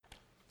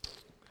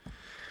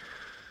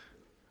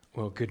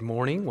Well, good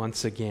morning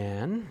once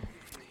again.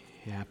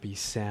 Happy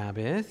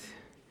Sabbath.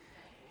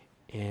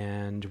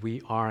 And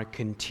we are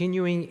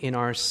continuing in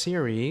our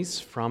series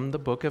from the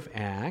book of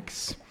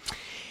Acts.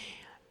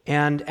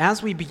 And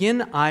as we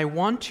begin, I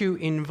want to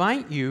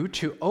invite you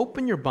to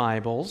open your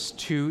Bibles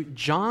to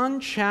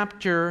John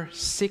chapter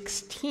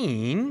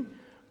 16,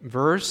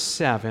 verse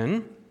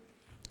 7.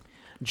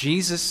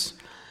 Jesus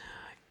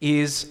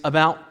is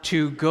about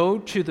to go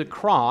to the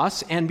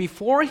cross, and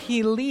before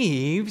he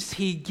leaves,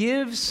 he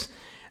gives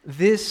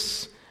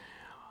this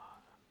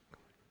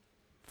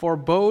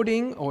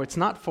foreboding, or it's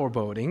not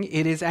foreboding,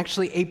 it is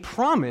actually a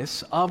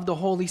promise of the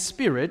Holy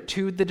Spirit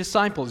to the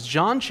disciples.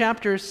 John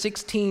chapter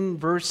 16,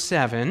 verse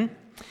 7,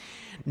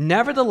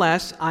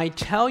 "Nevertheless, I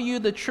tell you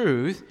the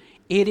truth,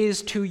 it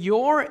is to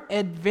your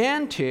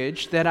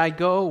advantage that I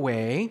go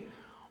away,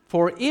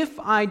 for if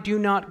I do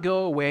not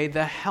go away,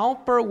 the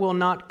Helper will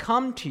not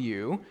come to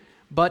you,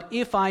 but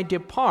if I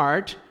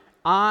depart,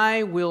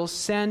 I will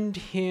send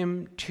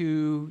him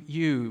to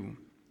you."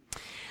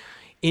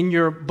 In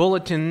your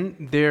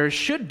bulletin, there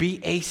should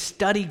be a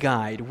study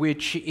guide,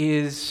 which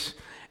is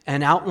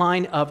an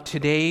outline of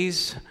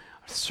today's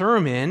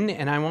sermon,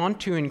 and I want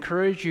to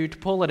encourage you to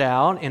pull it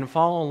out and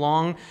follow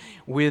along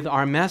with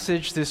our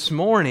message this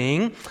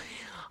morning.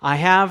 I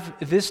have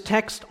this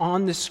text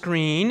on the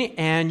screen,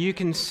 and you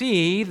can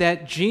see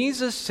that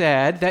Jesus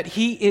said that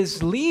he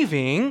is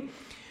leaving,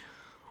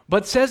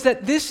 but says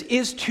that this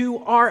is to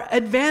our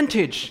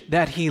advantage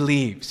that he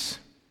leaves.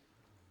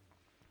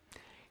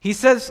 He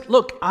says,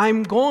 look,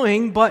 I'm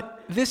going,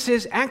 but this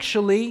is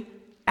actually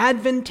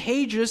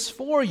advantageous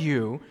for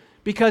you,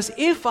 because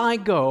if I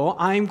go,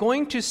 I'm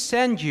going to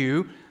send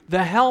you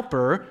the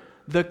Helper,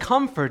 the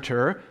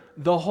Comforter,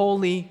 the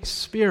Holy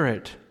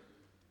Spirit.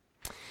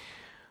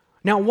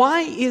 Now,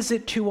 why is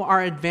it to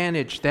our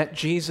advantage that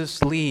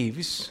Jesus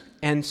leaves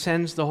and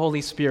sends the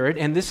Holy Spirit?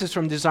 And this is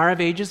from Desire of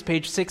Ages,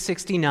 page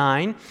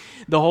 669.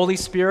 The Holy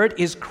Spirit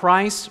is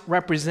Christ's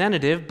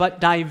representative, but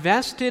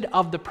divested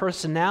of the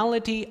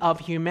personality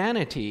of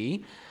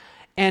humanity,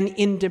 and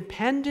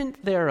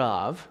independent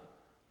thereof,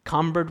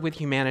 cumbered with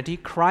humanity,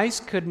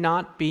 Christ could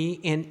not be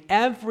in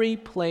every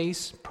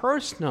place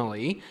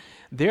personally.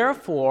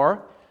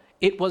 Therefore,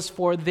 it was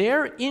for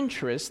their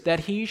interest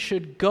that he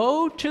should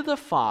go to the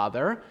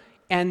Father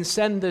and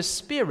send the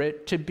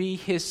Spirit to be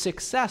his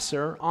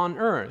successor on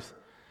earth.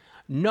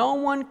 No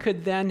one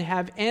could then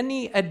have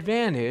any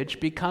advantage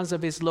because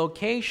of his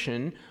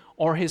location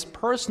or his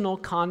personal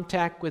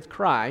contact with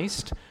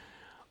Christ.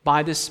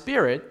 By the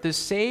Spirit, the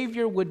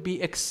Savior would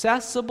be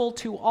accessible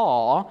to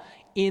all.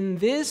 In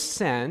this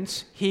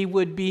sense, he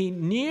would be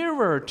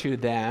nearer to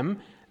them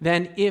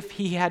than if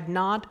he had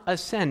not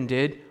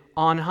ascended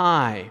on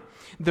high.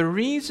 The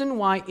reason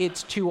why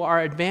it's to our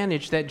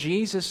advantage that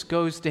Jesus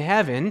goes to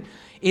heaven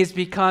is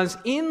because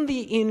in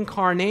the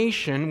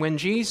incarnation, when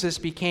Jesus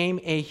became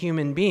a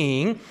human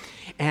being,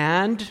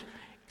 and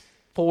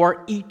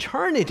for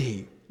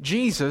eternity,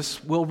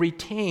 Jesus will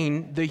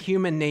retain the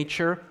human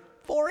nature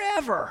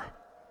forever.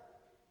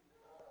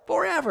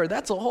 Forever.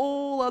 That's a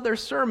whole other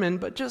sermon,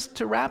 but just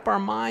to wrap our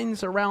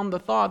minds around the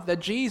thought that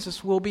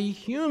Jesus will be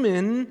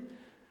human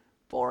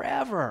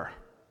forever.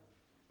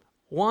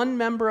 One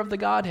member of the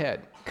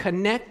Godhead,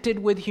 connected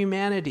with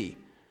humanity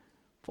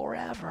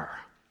forever.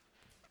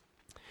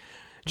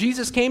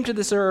 Jesus came to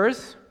this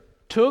earth,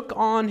 took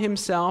on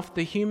himself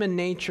the human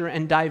nature,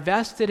 and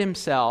divested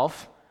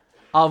himself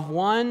of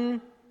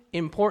one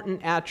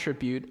important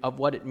attribute of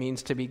what it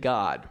means to be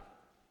God: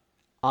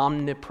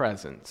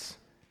 omnipresence,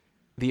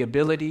 the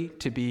ability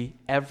to be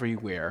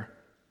everywhere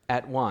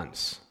at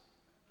once.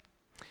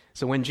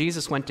 So when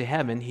Jesus went to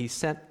heaven, he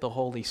sent the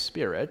Holy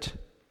Spirit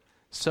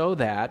so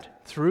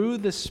that through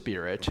the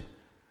Spirit,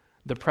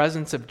 the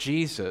presence of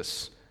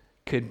Jesus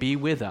could be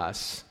with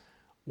us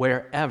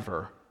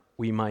wherever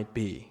we might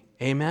be.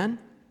 Amen?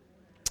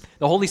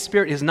 The Holy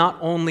Spirit is not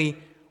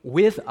only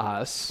with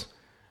us,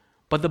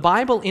 but the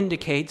Bible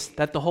indicates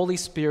that the Holy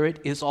Spirit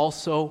is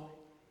also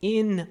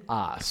in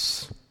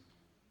us.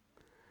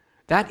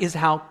 That is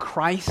how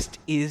Christ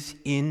is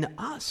in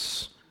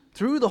us.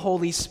 Through the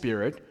Holy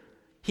Spirit,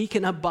 he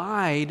can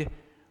abide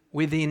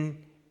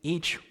within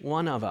each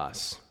one of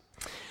us.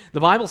 The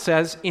Bible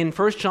says in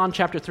 1 John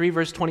chapter 3,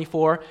 verse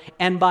 24,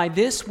 "And by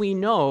this we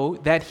know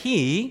that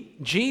he,"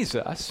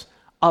 Jesus,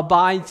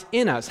 "abides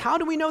in us." How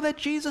do we know that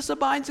Jesus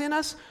abides in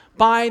us?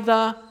 By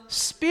the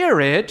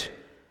Spirit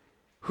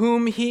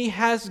whom he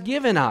has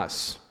given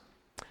us.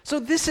 So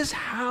this is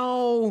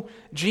how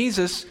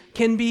Jesus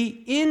can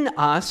be in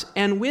us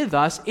and with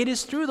us. It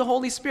is through the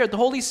Holy Spirit. The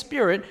Holy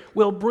Spirit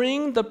will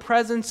bring the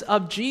presence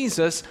of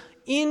Jesus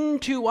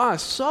into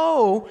us.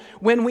 So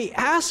when we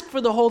ask for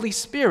the Holy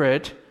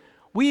Spirit,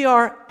 we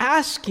are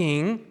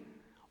asking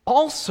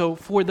also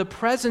for the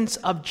presence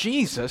of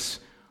Jesus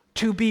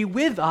to be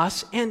with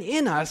us and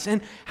in us.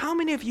 And how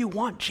many of you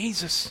want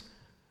Jesus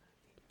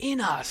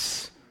in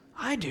us?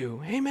 I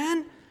do.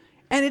 Amen?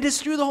 And it is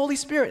through the Holy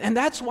Spirit. And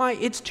that's why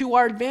it's to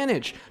our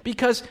advantage.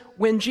 Because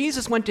when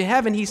Jesus went to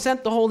heaven, he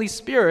sent the Holy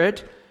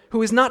Spirit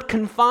who is not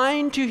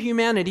confined to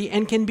humanity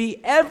and can be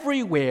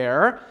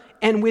everywhere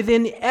and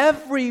within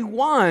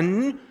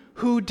everyone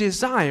who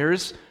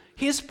desires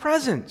his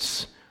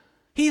presence.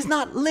 He's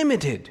not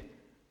limited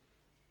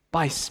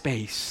by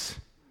space.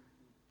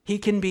 He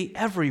can be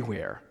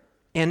everywhere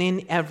and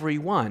in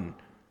everyone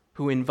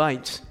who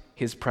invites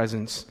his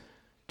presence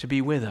to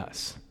be with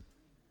us.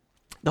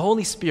 The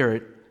Holy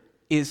Spirit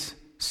is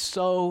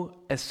so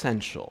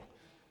essential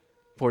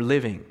for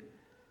living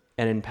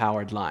an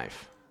empowered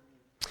life.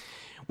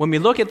 When we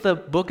look at the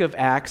book of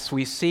Acts,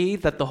 we see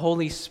that the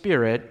Holy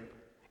Spirit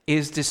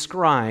is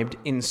described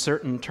in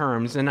certain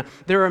terms. And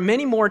there are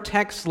many more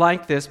texts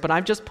like this, but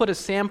I've just put a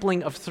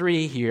sampling of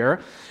 3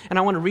 here, and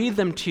I want to read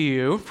them to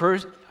you.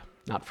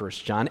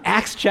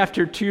 Acts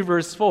chapter 2,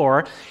 verse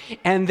 4.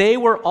 And they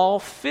were all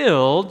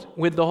filled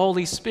with the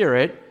Holy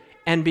Spirit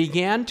and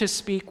began to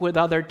speak with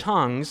other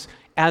tongues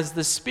as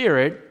the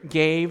Spirit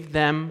gave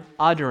them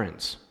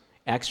utterance.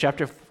 Acts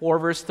chapter 4,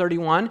 verse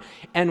 31.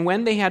 And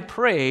when they had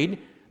prayed,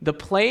 the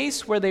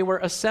place where they were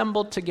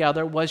assembled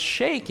together was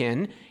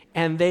shaken,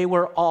 and they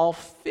were all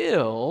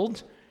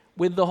filled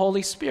with the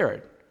Holy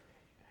Spirit.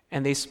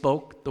 And they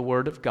spoke the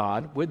word of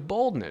God with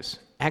boldness.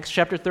 Acts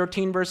chapter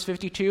 13, verse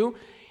 52.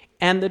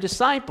 And the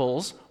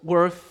disciples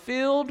were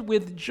filled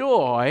with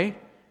joy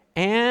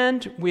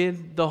and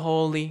with the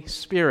Holy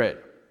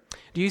Spirit.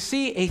 Do you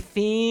see a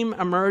theme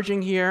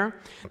emerging here?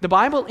 The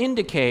Bible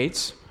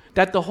indicates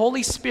that the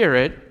Holy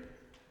Spirit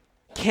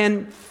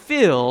can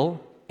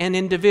fill an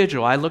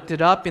individual. I looked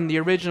it up in the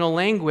original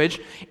language,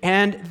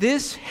 and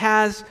this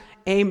has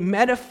a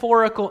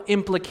metaphorical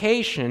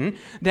implication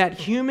that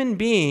human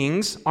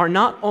beings are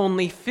not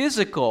only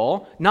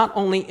physical, not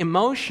only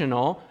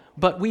emotional,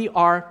 but we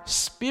are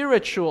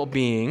spiritual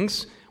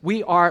beings.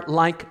 We are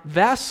like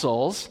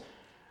vessels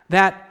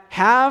that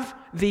have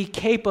the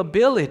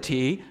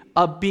capability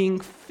of being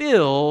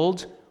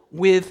filled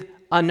with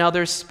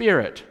another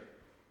spirit.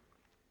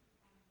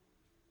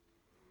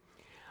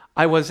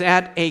 I was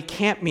at a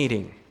camp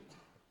meeting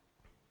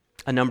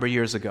a number of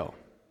years ago,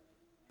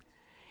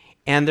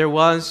 and there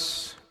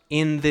was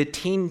in the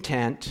teen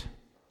tent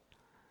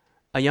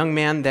a young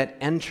man that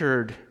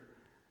entered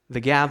the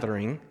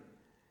gathering,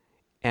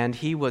 and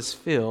he was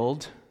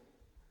filled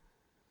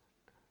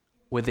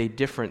with a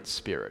different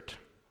spirit,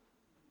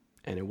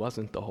 and it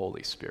wasn't the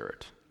Holy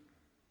Spirit.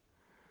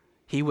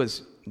 He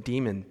was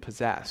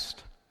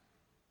demon-possessed.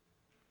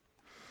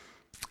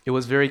 It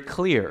was very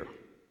clear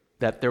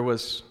that there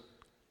was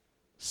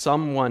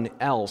someone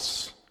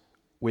else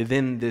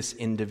within this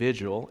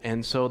individual,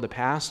 and so the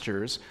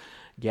pastors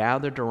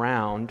gathered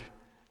around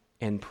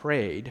and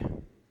prayed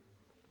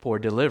for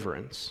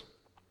deliverance.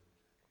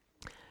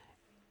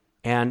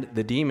 And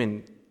the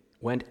demon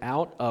went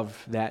out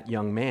of that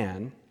young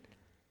man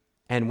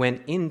and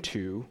went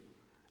into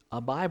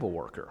a Bible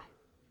worker.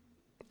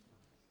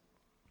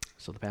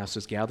 So the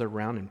pastors gathered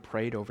around and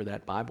prayed over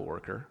that Bible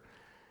worker,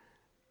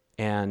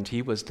 and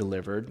he was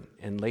delivered,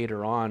 and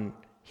later on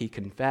he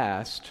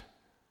confessed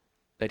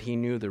that he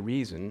knew the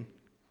reason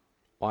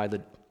why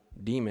the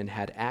demon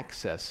had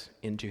access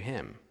into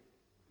him.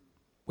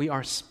 We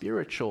are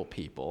spiritual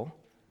people,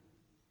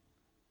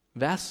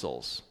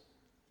 vessels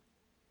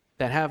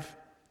that have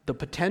the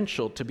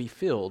potential to be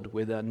filled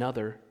with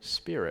another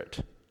spirit.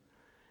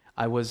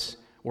 I was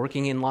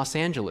working in Los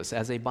Angeles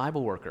as a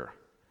Bible worker,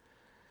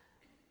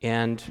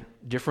 and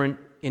different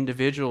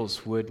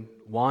individuals would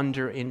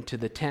wander into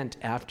the tent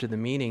after the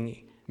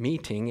meeting,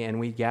 and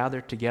we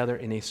gathered together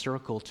in a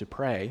circle to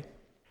pray.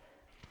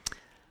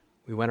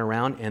 We went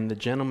around, and the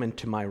gentleman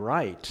to my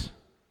right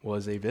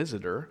was a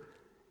visitor,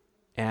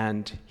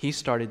 and he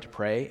started to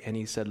pray, and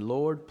he said,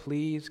 "Lord,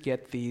 please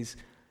get these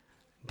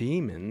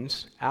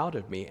demons out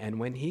of me." And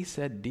when he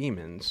said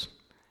demons,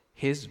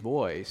 his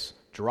voice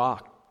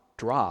dropped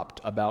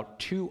about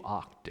 2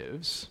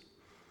 octaves,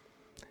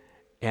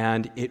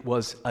 and it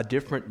was a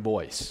different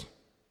voice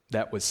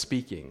that was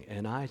speaking.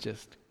 And I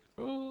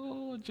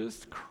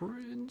just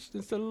cringed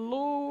and said,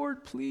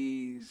 "Lord,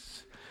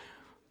 please."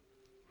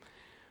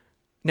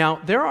 Now,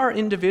 there are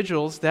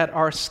individuals that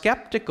are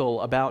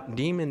skeptical about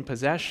demon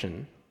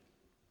possession,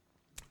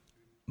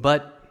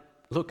 but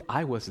look,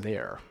 I was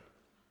there,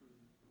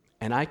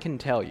 and I can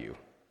tell you,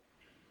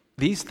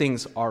 these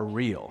things are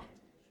real.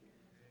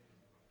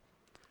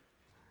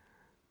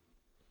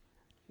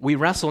 We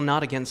wrestle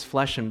not against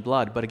flesh and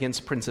blood, but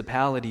against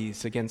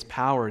principalities, against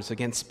powers,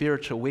 against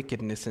spiritual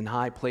wickedness in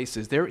high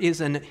places. There is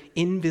an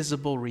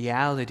invisible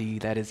reality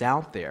that is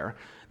out there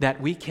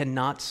that we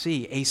cannot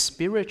see, a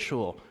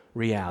spiritual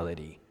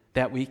reality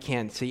that we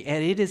can't see.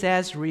 And it is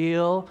as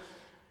real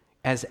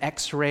as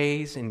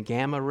X-rays and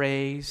gamma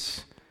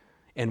rays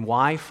and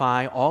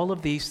Wi-Fi. All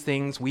of these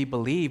things we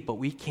believe, but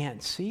we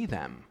can't see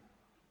them.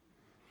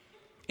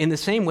 In the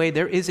same way,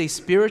 there is a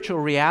spiritual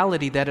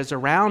reality that is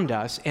around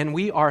us, and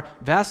we are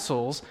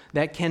vessels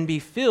that can be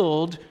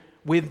filled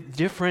with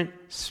different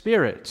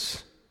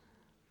spirits.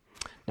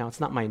 Now,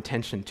 it's not my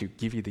intention to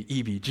give you the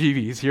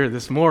EBGBs here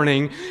this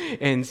morning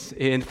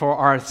and for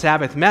our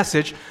Sabbath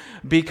message,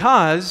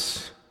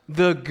 because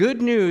the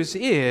good news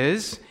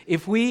is,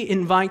 if we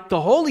invite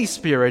the Holy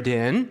Spirit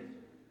in,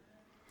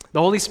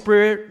 the Holy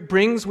Spirit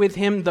brings with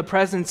him the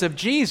presence of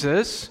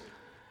Jesus,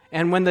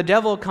 and when the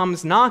devil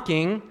comes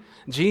knocking,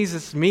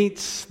 Jesus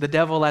meets the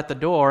devil at the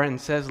door and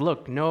says,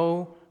 look,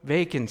 no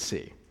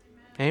vacancy.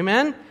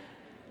 Amen?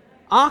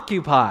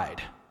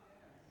 Occupied.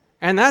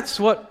 And that's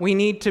what we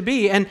need to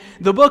be. And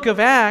the book of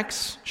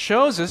Acts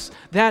shows us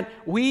that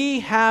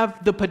we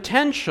have the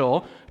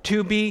potential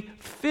to be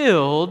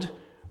filled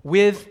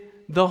with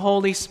the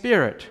Holy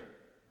Spirit.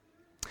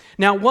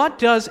 Now, what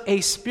does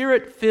a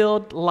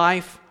Spirit-filled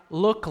life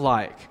look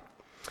like?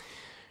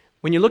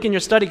 When you look in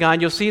your study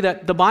guide, you'll see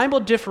that the Bible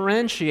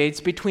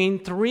differentiates between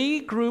three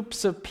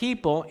groups of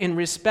people in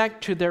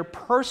respect to their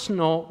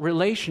personal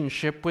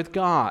relationship with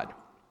God.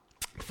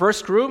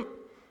 First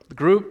group, the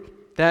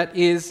group that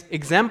is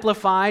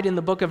exemplified in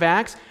the book of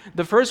Acts.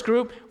 The first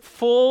group,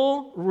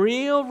 full,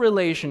 real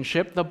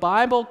relationship. The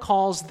Bible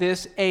calls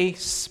this a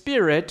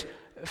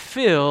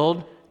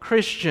Spirit-filled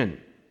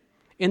Christian.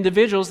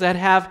 Individuals that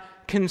have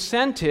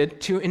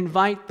consented to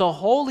invite the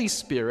Holy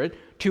Spirit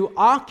to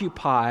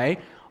occupy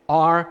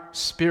our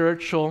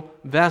spiritual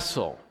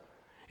vessel.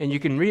 And you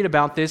can read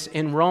about this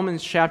in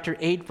Romans chapter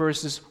 8,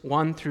 verses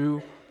 1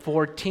 through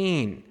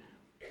 14.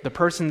 The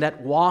person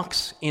that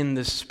walks in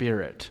the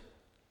Spirit.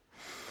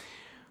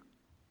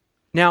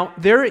 Now,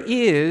 there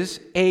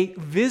is a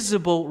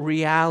visible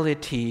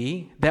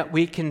reality that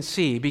we can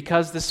see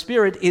because the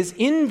Spirit is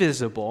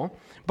invisible,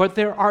 but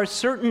there are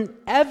certain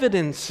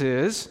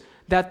evidences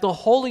that the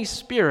Holy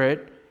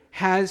Spirit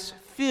has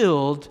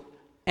filled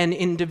an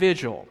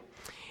individual.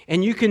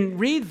 And you can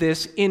read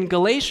this in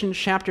Galatians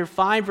chapter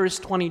 5, verse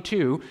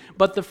 22.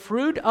 But the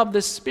fruit of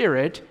the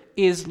Spirit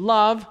is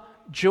love,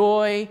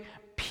 joy,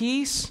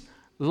 peace,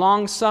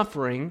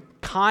 long-suffering,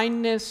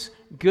 kindness,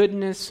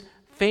 goodness,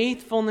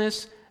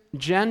 faithfulness,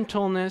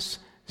 gentleness,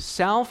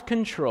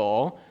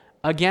 self-control.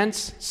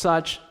 Against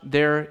such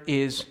there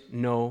is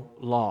no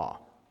law.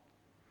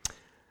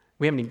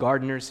 We have any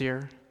gardeners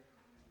here?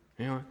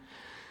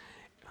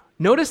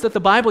 Notice that the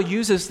Bible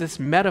uses this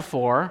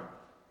metaphor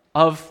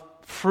of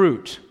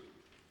fruit.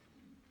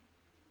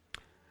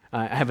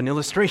 I have an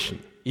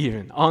illustration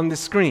even on the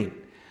screen.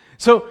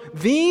 So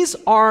these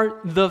are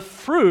the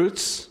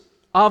fruits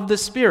of the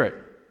Spirit.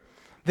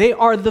 They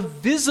are the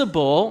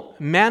visible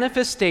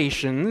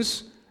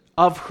manifestations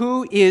of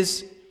who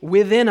is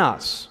within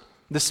us.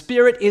 The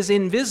Spirit is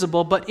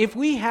invisible, but if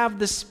we have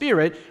the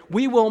Spirit,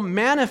 we will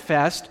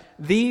manifest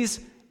these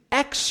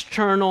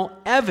external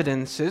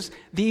evidences,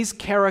 these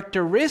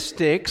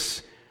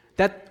characteristics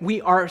that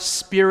we are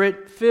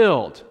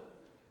Spirit-filled.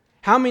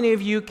 How many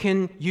of you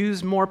can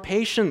use more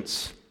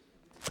patience?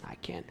 I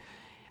can't.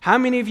 How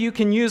many of you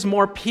can use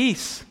more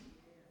peace?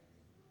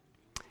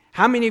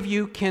 How many of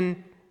you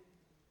can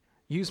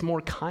use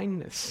more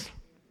kindness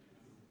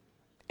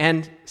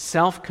and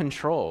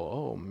self-control?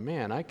 Oh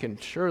man, I can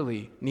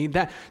surely need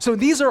that. So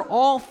these are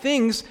all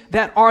things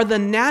that are the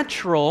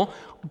natural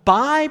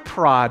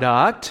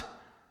byproduct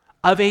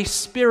of a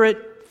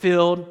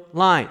Spirit-filled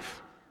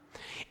life.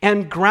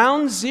 And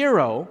ground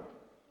zero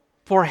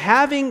for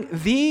having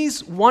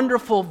these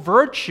wonderful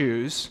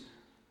virtues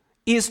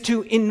is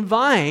to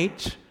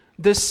invite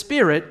the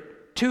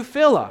Spirit to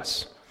fill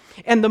us.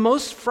 And the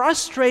most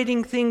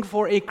frustrating thing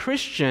for a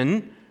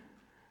Christian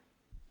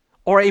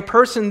or a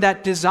person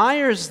that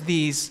desires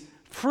these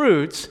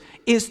fruits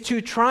is to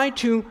try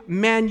to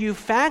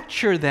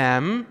manufacture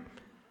them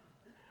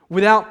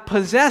without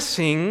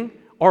possessing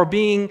or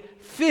being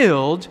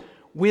filled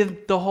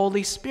with the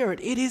Holy Spirit.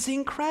 It is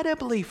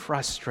incredibly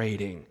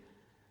frustrating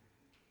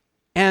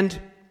and,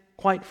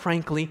 quite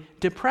frankly,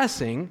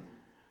 depressing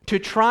to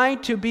try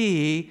to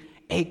be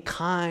a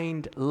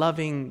kind,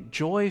 loving,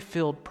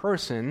 joy-filled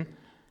person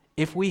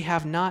if we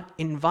have not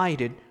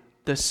invited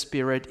the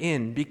Spirit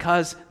in,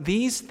 because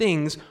these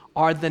things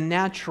are the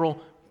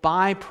natural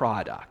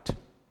byproduct.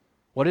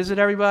 What is it,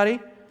 everybody?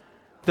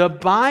 The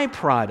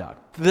byproduct,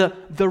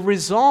 the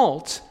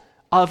result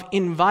of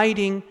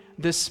inviting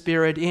the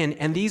Spirit in.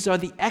 And these are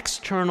the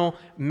external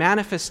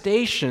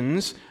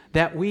manifestations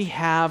that we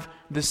have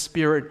the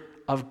Spirit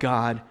of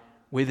God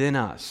within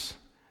us.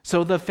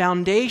 So the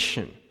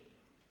foundation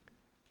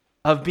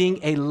of being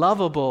a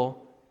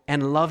lovable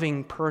and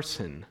loving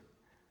person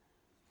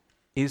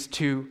is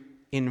to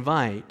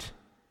invite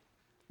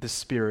the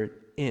Spirit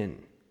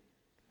in,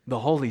 the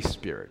Holy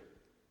Spirit,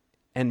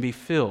 and be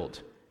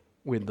filled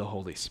with the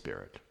Holy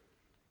Spirit.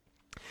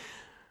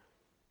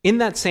 In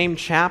that same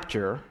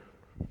chapter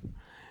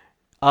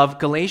of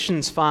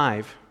Galatians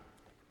 5,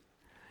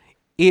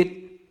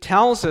 it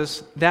tells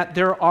us that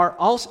there are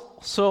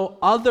also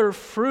other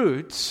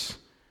fruits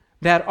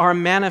that are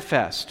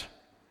manifest.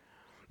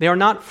 They are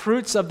not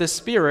fruits of the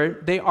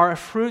Spirit, they are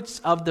fruits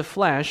of the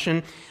flesh.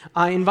 And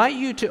I invite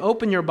you to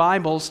open your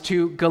Bibles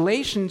to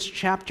Galatians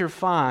chapter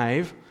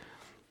 5.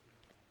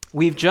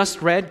 We've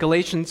just read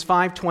Galatians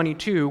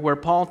 5:22, where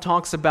Paul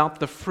talks about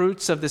the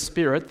fruits of the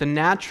Spirit, the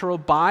natural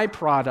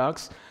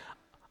byproducts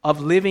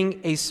of living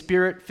a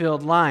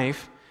Spirit-filled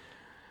life.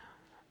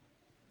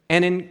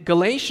 And in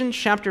Galatians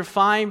chapter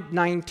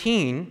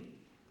 5:19,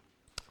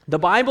 the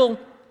Bible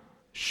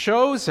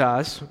shows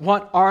us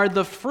what are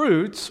the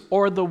fruits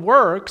or the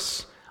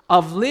works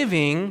of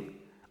living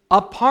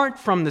apart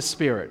from the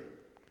Spirit.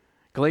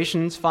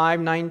 Galatians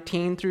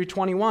 5:19 through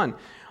 21.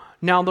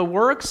 Now the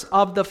works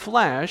of the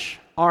flesh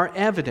are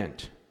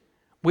evident,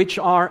 which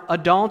are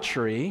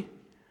adultery,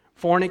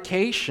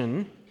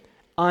 fornication,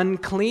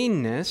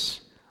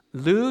 uncleanness,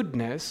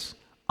 lewdness,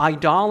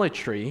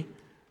 idolatry,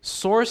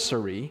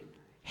 sorcery,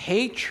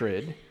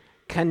 hatred,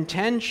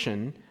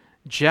 contention,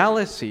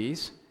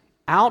 jealousies,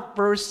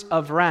 outbursts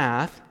of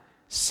wrath,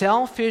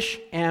 selfish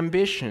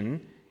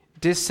ambition,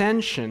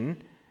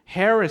 dissension,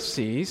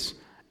 heresies,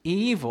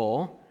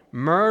 evil,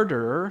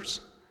 murders,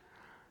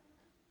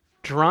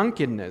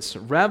 drunkenness,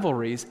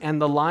 revelries,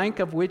 and the like,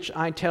 of which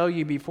I tell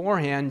you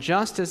beforehand,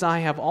 just as I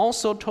have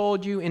also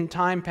told you in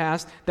time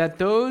past, that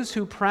those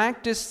who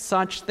practice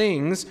such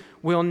things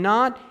will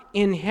not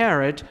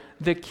inherit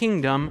the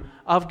kingdom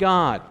of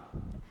God.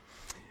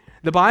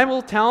 The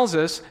Bible tells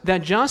us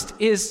that just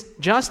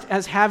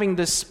as having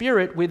the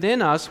Spirit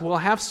within us will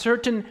have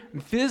certain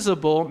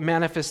visible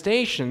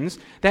manifestations,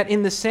 that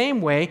in the same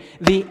way,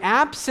 the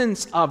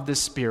absence of the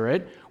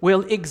Spirit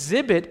will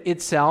exhibit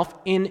itself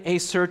in a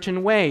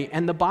certain way.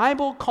 And the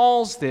Bible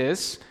calls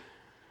this,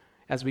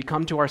 as we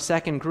come to our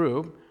second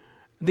group,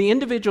 the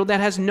individual that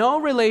has no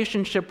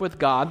relationship with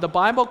God, the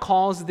Bible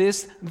calls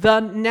this the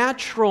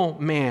natural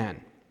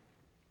man.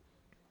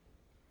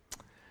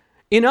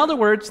 In other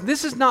words,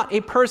 this is not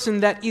a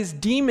person that is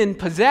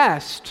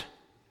demon-possessed.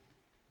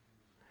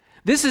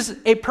 This is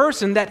a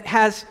person that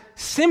has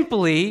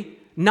simply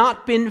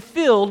not been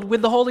filled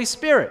with the Holy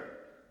Spirit.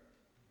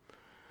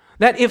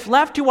 That if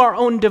left to our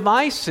own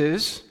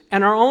devices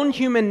and our own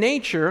human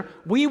nature,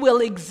 we will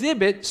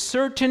exhibit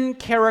certain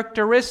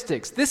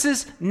characteristics. This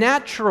is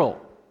natural.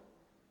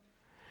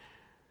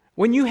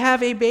 When you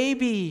have a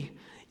baby,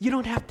 you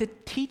don't have to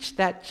teach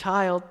that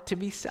child to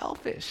be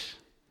selfish.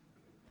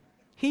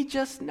 He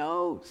just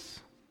knows.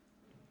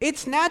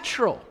 It's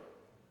natural.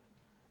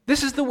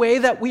 This is the way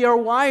that we are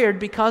wired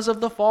because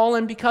of the fall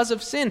and because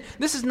of sin.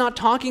 This is not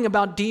talking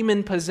about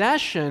demon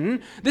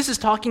possession. This is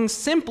talking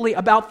simply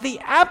about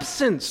the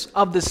absence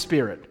of the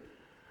Spirit.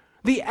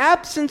 The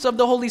absence of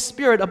the Holy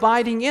Spirit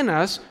abiding in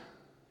us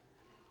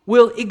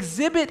will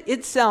exhibit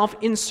itself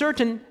in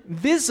certain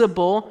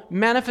visible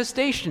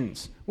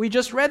manifestations. We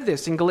just read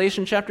this in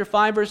Galatians chapter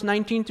 5, verse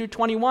 19 through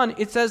 21.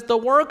 It says, the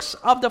works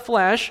of the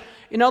flesh,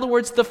 in other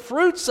words, the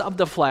fruits of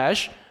the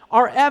flesh,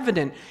 are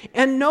evident.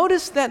 And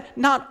notice that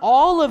not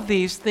all of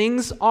these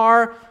things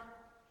are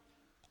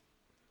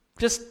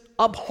just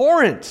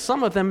abhorrent.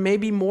 Some of them may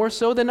be more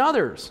so than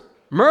others.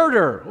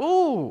 Murder,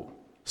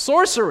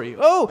 sorcery,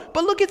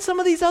 but look at some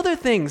of these other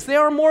things. They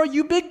are more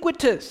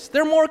ubiquitous.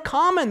 They're more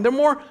common. They're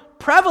more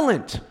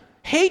prevalent.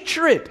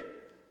 Hatred.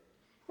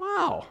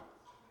 Wow.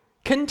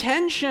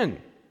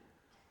 Contention.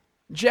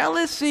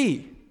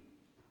 Jealousy.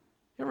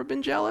 You ever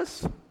been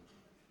jealous?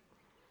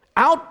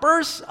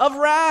 Outbursts of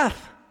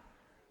wrath.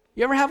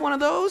 You ever have one of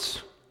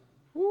those?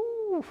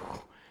 Ooh.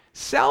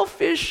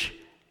 Selfish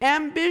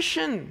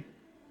ambition.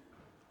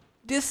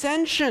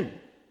 Dissension.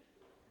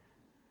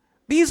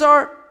 These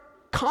are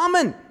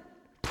common,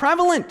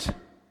 prevalent.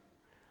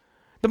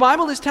 The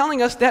Bible is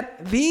telling us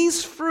that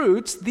these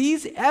fruits,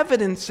 these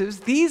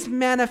evidences, these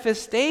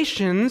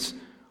manifestations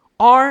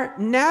are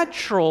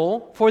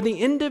natural for the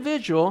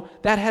individual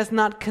that has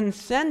not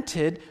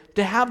consented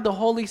to have the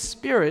Holy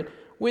Spirit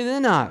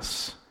within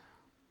us.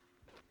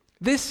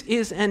 This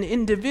is an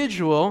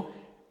individual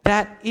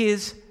that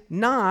is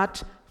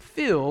not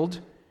filled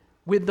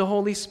with the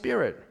Holy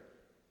Spirit.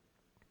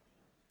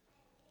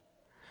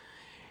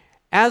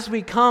 As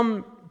we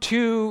come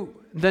to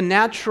the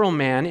natural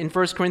man in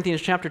 1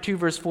 Corinthians chapter 2,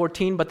 verse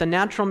 14, but the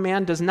natural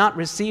man does not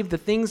receive the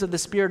things of the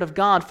Spirit of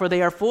God, for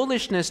they are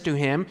foolishness to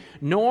him,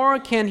 nor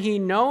can he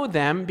know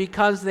them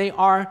because they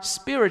are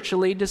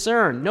spiritually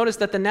discerned. Notice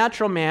that the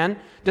natural man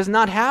does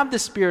not have the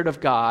Spirit of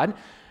God.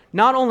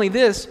 Not only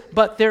this,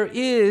 but there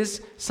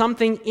is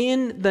something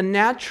in the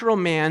natural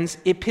man's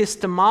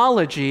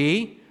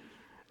epistemology.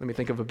 Let me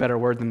think of a better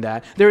word than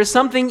that. There is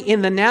something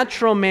in the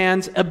natural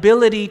man's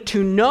ability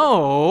to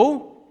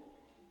know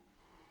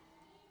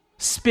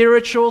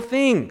spiritual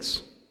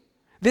things.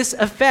 This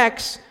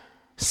affects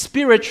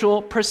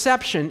spiritual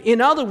perception.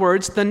 In other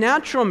words, the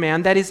natural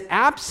man that is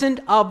absent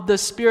of the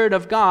Spirit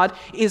of God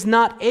is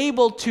not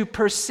able to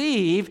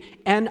perceive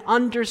and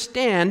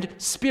understand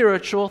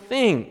spiritual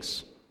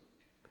things.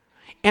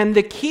 And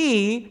the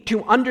key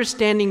to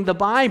understanding the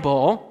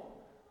Bible,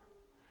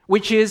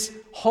 which is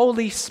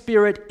Holy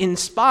Spirit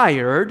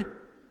inspired,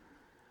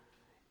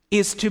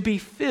 is to be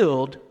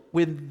filled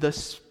with the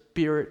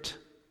Spirit,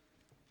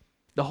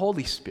 the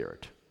Holy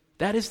Spirit.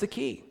 That is the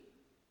key.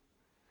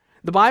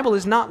 The Bible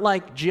is not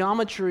like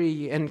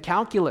geometry and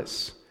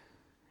calculus.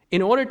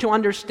 In order to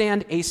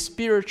understand a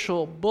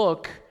spiritual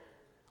book,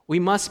 we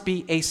must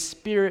be a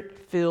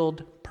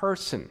Spirit-filled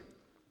person.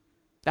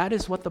 That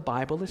is what the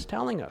Bible is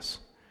telling us.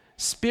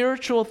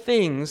 Spiritual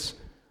things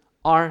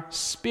are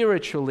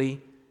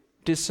spiritually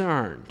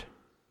discerned.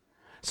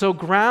 So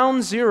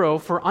ground zero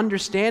for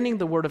understanding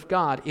the Word of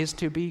God is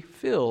to be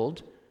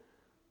filled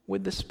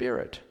with the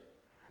Spirit.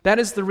 That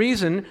is the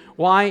reason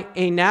why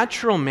a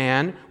natural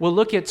man will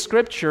look at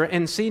Scripture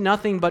and see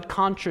nothing but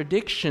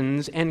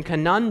contradictions and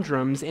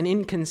conundrums and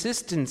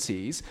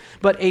inconsistencies,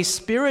 but a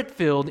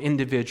Spirit-filled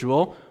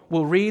individual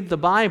will read the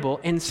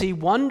Bible and see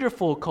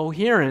wonderful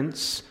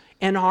coherence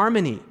and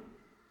harmony.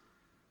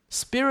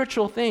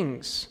 Spiritual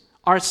things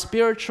are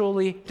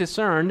spiritually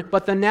discerned,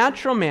 but the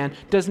natural man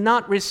does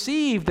not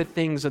receive the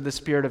things of the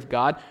Spirit of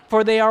God,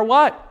 for they are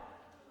what?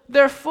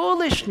 They're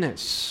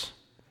foolishness.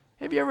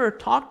 Have you ever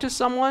talked to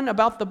someone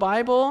about the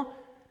Bible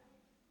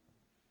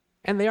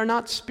and they are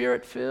not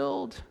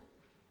Spirit-filled?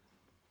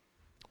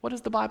 What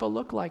does the Bible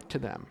look like to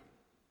them?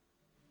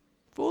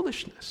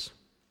 Foolishness.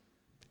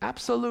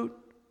 Absolute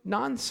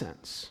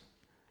nonsense.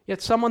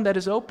 Yet someone that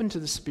is open to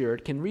the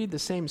Spirit can read the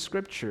same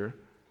Scripture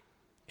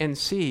and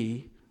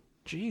see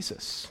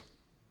Jesus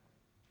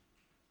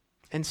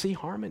and see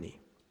harmony.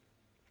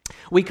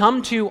 We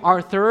come to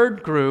our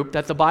third group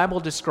that the Bible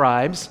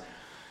describes,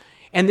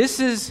 and this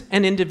is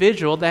an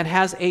individual that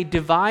has a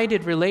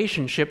divided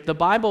relationship. The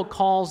Bible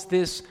calls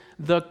this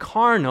the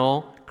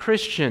carnal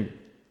Christian.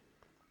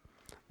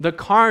 The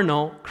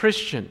carnal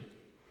Christian.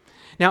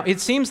 Now, it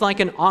seems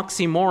like an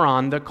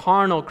oxymoron, the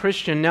carnal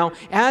Christian. Now,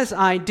 as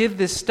I did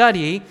this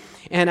study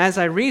and as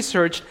I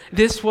researched,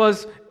 this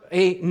was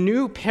a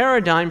new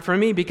paradigm for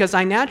me because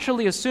I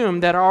naturally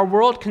assume that our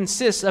world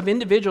consists of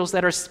individuals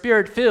that are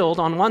Spirit-filled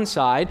on one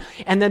side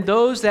and then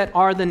those that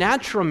are the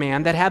natural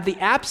man that have the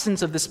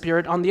absence of the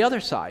Spirit on the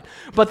other side.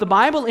 But the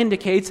Bible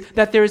indicates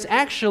that there's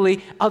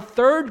actually a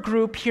third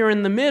group here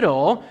in the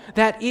middle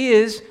that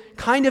is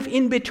kind of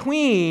in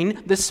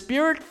between the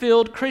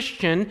Spirit-filled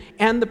Christian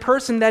and the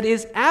person that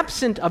is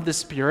absent of the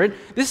Spirit.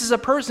 This is a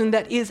person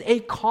that is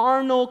a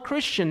carnal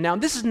Christian. Now,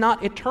 this is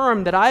not a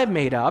term that I have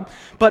made up,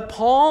 but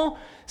Paul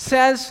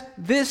says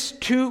this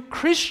to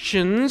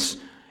Christians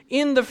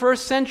in the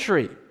first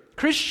century.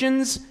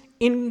 Christians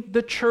in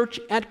the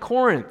church at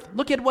Corinth.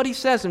 Look at what he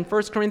says in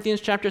 1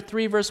 Corinthians chapter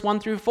 3, verse 1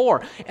 through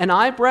 4. And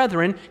I,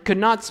 brethren, could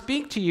not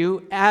speak to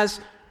you as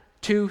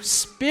to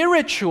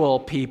spiritual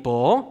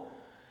people,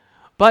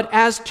 but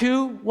as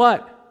to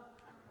what?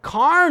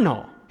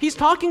 Carnal. He's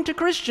talking to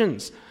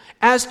Christians.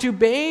 As to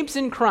babes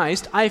in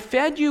Christ, I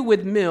fed you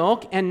with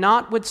milk and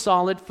not with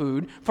solid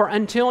food, for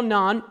until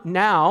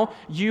now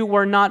you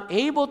were not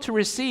able to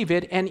receive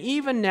it, and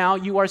even now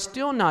you are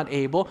still not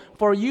able,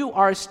 for you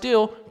are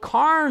still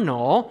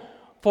carnal.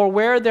 For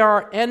where there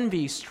are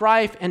envy,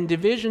 strife, and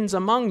divisions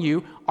among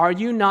you, are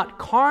you not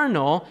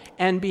carnal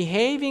and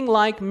behaving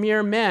like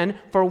mere men?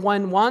 For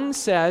when one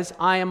says,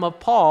 I am of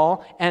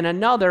Paul, and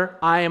another,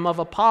 I am of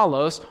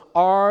Apollos,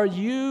 are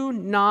you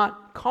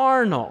not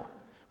carnal?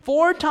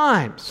 4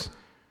 times,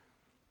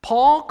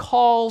 Paul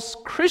calls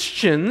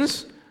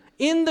Christians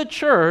in the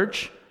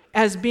church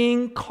as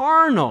being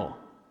carnal.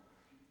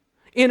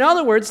 In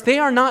other words, they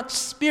are not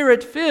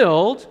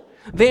Spirit-filled.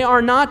 They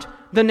are not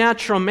the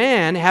natural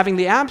man having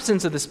the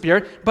absence of the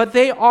Spirit, but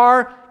they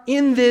are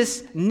in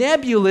this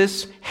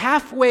nebulous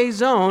halfway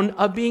zone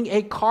of being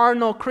a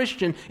carnal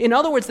Christian. In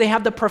other words, they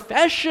have the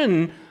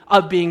profession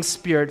of being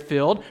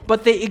Spirit-filled,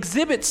 but they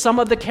exhibit some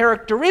of the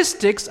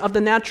characteristics of the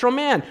natural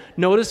man.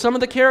 Notice some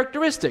of the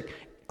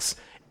characteristics.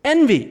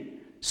 Envy,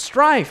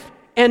 strife,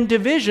 and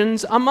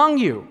divisions among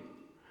you.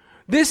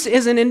 This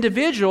is an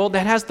individual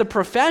that has the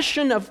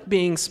profession of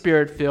being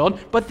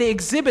Spirit-filled, but they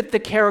exhibit the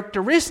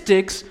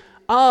characteristics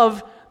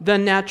of the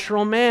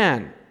natural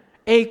man,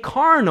 a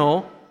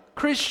carnal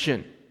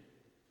Christian.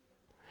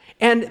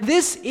 And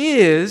this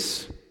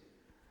is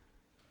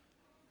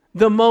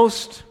the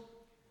most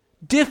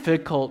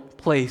difficult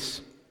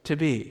place to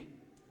be.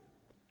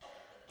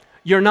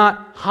 You're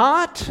not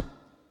hot,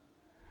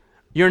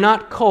 you're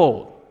not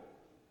cold,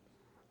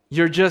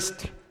 you're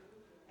just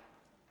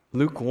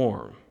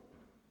lukewarm.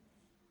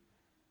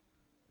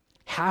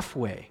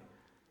 Halfway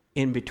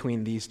in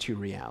between these two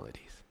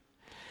realities.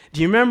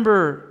 Do you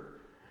remember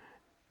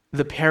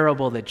the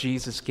parable that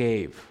Jesus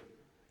gave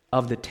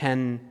of the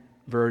 10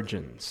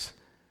 virgins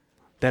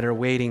that are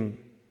waiting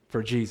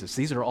for Jesus?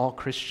 These are all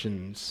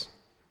Christians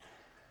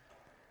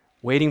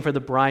waiting for the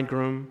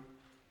bridegroom.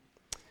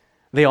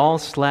 They all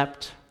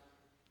slept.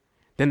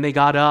 Then they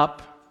got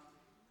up.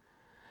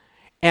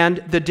 And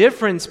the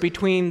difference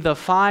between the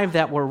 5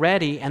 that were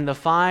ready and the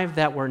 5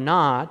 that were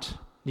not,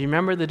 do you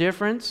remember the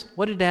difference?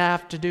 What did it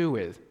have to do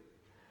with?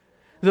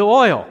 The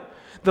oil.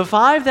 The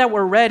 5 that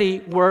were ready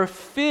were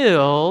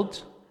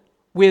filled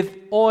with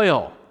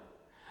oil.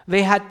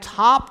 They had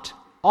topped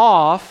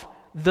off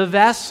the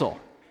vessel.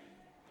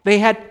 They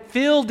had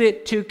filled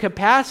it to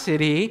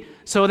capacity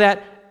so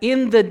that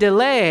in the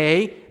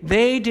delay,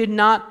 they did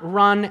not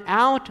run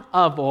out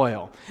of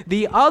oil.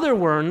 The other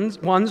ones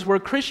were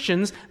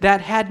Christians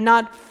that had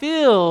not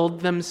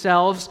filled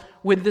themselves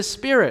with the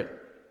Spirit.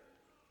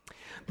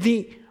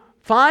 The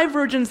 5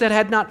 virgins that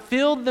had not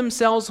filled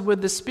themselves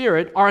with the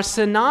Spirit are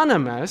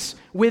synonymous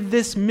with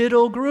this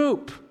middle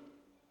group,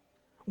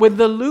 with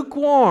the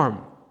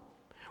lukewarm,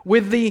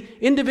 with the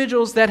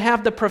individuals that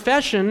have the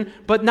profession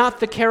but not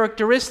the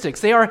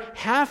characteristics. They are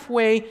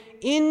halfway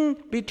in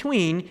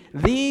between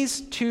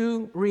these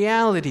two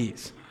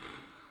realities.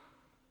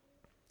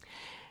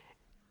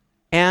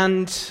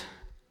 And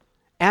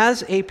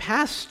as a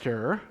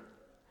pastor,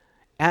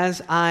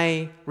 as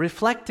I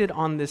reflected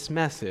on this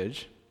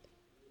message,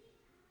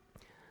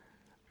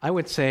 I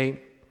would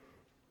say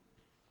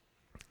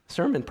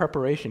sermon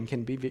preparation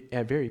can be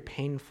a very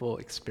painful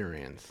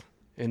experience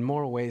in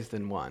more ways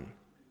than one,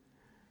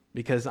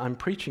 because I'm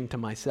preaching to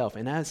myself.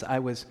 And as I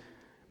was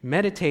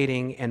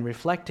meditating and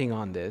reflecting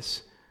on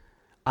this,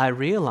 I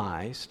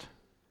realized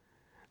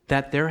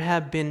that there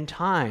have been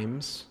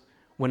times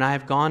when I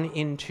have gone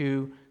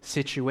into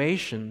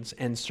situations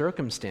and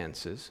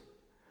circumstances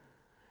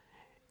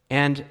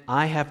and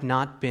I have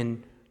not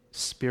been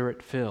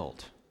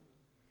Spirit-filled,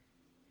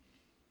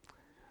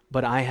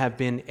 but I have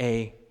been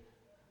a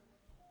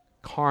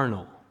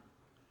carnal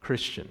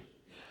Christian.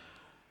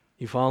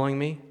 You following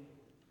me?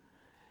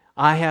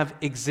 I have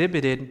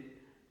exhibited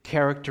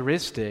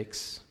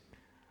characteristics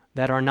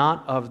that are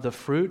not of the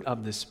fruit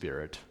of the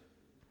Spirit,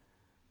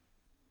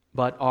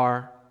 but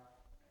are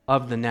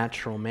of the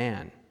natural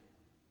man.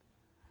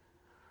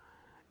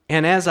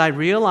 And as I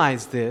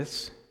realize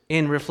this,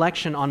 in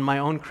reflection on my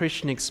own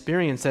Christian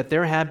experience, that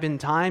there have been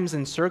times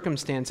and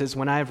circumstances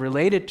when I have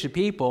related to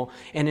people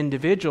and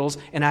individuals,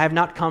 and I have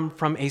not come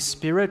from a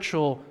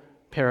spiritual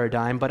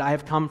paradigm, but I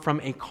have come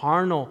from a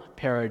carnal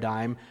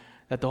paradigm,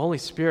 that the Holy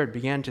Spirit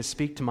began to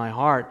speak to my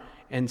heart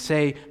and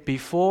say,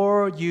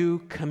 before you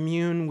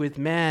commune with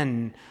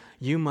men,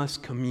 you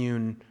must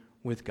commune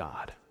with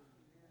God.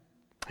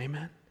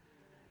 Amen.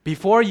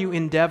 Before you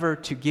endeavor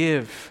to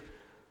give,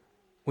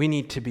 we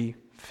need to be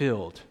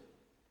filled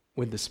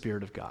with the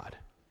Spirit of God.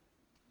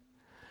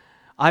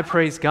 I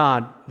praise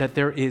God that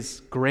there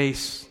is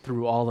grace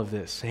through all of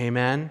this.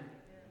 Amen.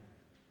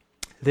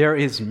 There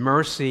is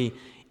mercy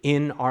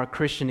in our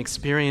Christian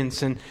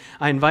experience. And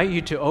I invite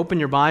you to open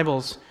your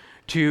Bibles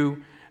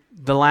to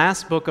the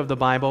last book of the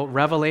Bible,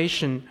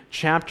 Revelation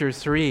chapter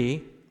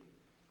 3.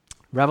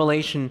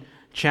 Revelation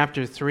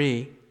chapter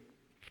 3.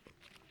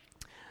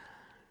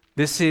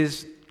 This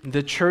is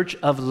the church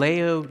of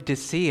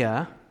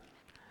Laodicea.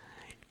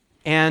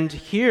 And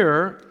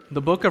here,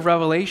 the book of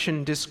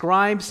Revelation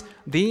describes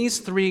these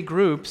three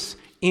groups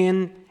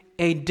in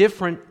a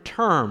different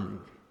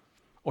term,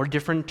 or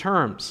different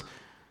terms.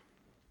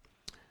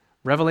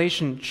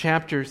 Revelation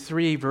chapter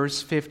 3,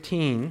 verse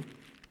 15.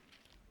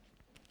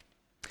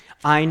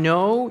 I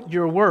know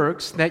your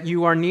works, that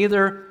you are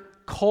neither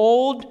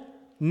cold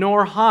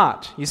nor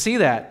hot. You see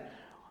that?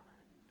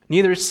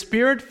 Neither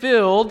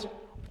Spirit-filled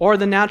or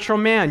the natural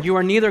man. You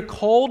are neither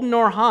cold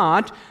nor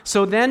hot.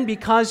 So then,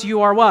 because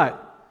you are what?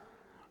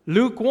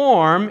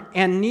 Lukewarm,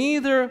 and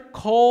neither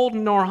cold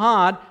nor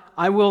hot,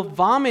 I will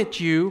vomit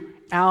you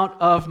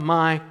out of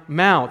my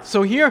mouth.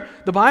 So here,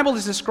 the Bible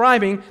is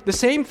describing the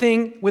same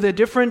thing with a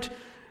different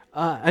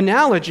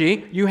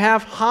analogy. You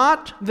have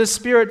hot, the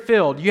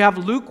Spirit-filled. You have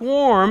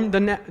lukewarm,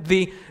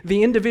 the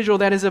individual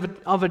that is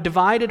of a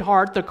divided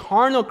heart, the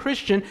carnal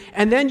Christian.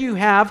 And then you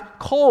have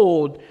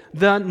cold,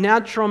 the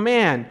natural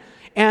man.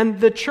 And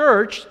the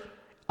church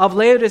of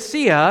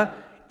Laodicea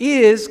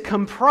is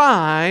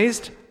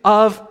comprised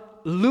of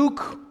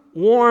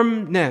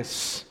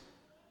lukewarmness,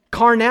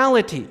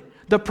 carnality,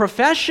 the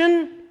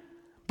profession,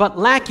 but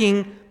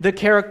lacking the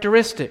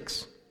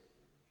characteristics.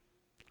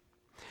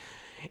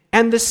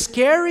 And the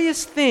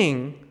scariest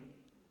thing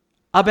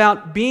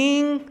about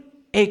being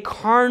a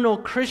carnal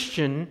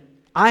Christian,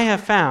 I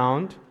have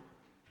found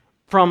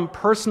from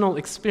personal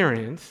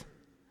experience,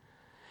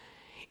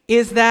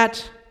 is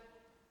that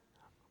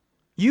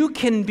you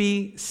can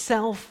be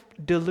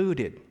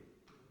self-deluded.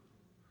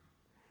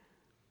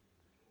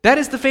 That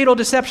is the fatal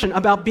deception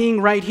about being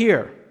right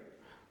here.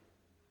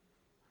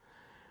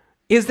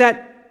 Is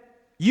that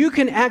you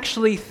can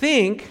actually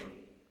think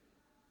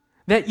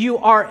that you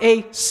are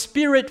a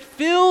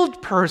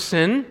Spirit-filled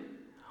person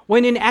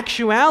when in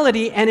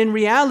actuality and in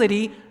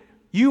reality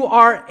you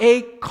are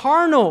a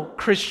carnal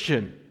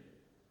Christian.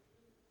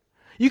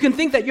 You can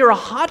think that you're a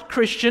hot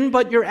Christian,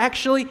 but you're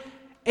actually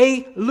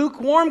a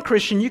lukewarm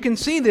Christian. You can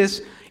see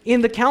this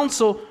in the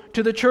counsel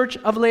to the church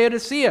of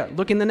Laodicea.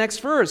 Look in the next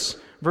verse.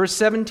 Verse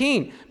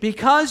 17,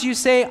 because you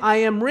say, I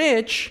am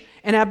rich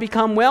and have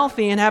become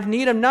wealthy and have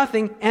need of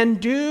nothing, and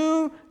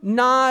do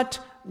not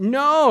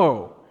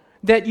know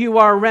that you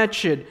are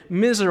wretched,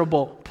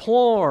 miserable,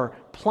 poor,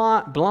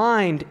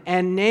 blind,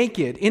 and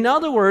naked. In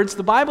other words,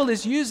 the Bible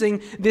is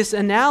using this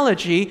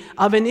analogy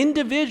of an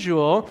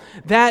individual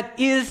that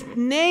is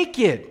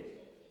naked,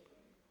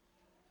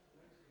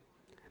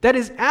 that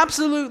is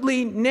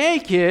absolutely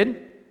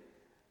naked.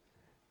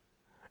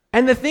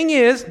 And the thing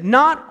is,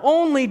 not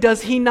only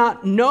does he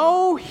not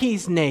know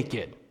he's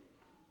naked,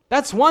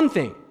 that's one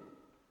thing,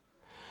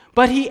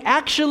 but he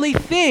actually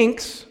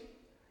thinks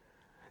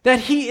that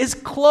he is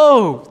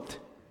clothed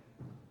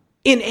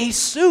in a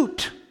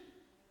suit.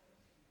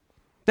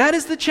 That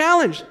is the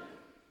challenge.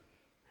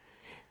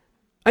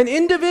 An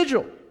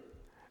individual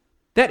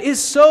that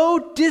is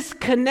so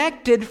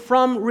disconnected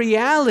from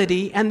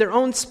reality and their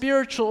own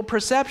spiritual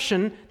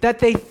perception that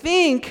they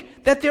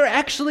think that they're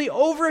actually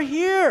over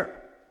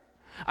here.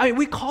 I mean,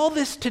 we call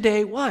this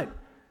today what?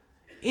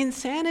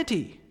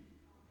 Insanity.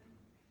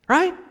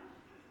 Right?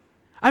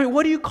 I mean,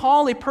 what do you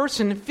call a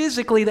person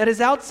physically that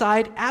is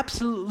outside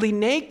absolutely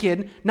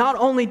naked? Not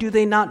only do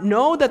they not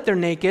know that they're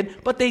naked,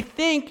 but they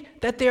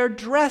think that they're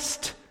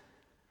dressed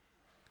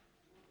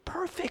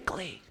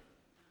perfectly.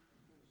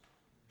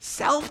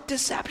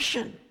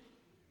 Self-deception.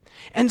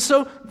 And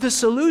so the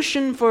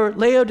solution for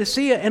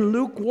Laodicea and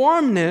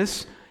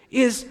lukewarmness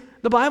is,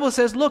 the Bible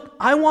says, look,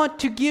 I want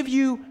to give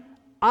you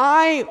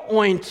eye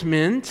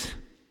ointment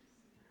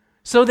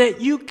so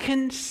that you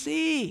can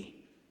see.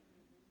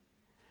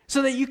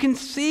 So that you can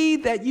see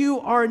that you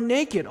are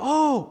naked.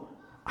 Oh,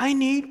 I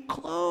need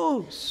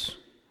clothes.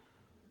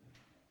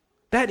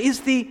 That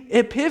is the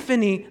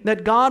epiphany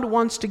that God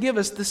wants to give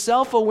us, the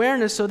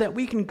self-awareness so that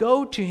we can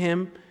go to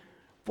Him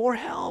for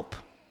help.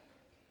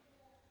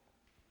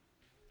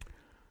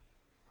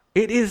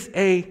 It is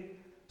a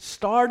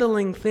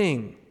startling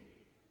thing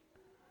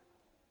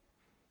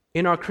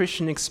in our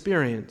Christian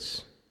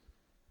experience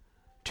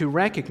to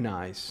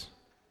recognize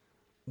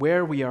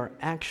where we are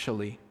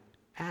actually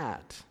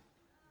at.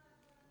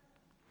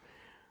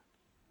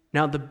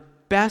 Now, the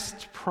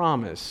best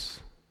promise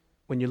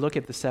when you look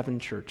at the 7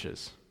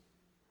 churches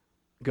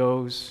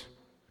goes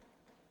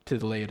to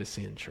the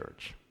Laodicean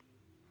church.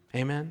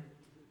 Amen?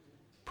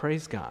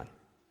 Praise God.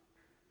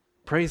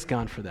 Praise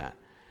God for that.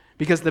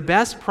 Because the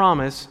best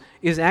promise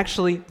is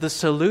actually the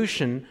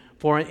solution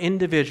for an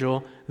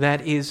individual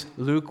that is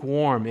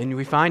lukewarm. And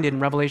we find it in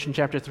Revelation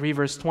chapter 3,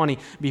 verse 20.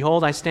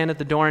 Behold, I stand at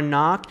the door and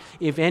knock.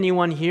 If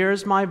anyone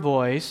hears my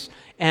voice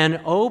and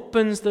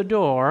opens the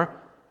door,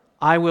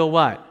 I will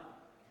what?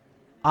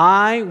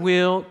 I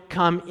will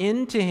come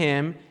into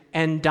him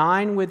and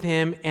dine with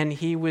him and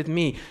he with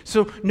me.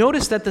 So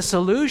notice that the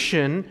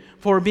solution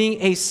for being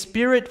a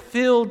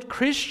Spirit-filled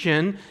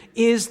Christian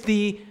is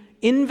the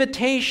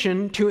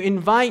invitation to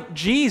invite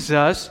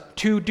Jesus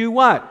to do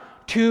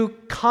what? To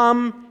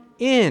come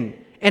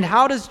in. And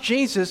how does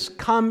Jesus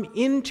come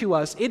into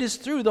us? It is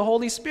through the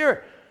Holy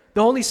Spirit.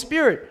 The Holy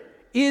Spirit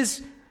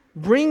is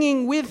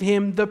bringing with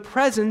him the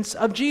presence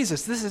of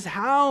Jesus. This is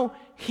how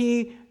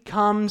he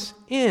comes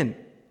in.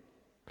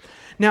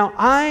 Now,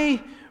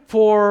 I,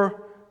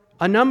 for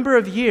a number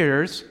of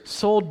years,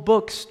 sold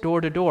books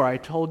door to door. I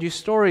told you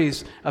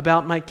stories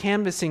about my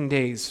canvassing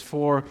days.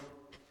 For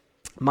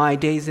my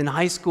days in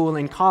high school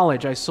and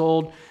college, I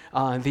sold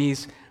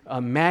these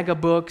MAGA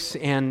books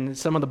and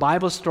some of the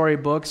Bible story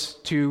books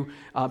to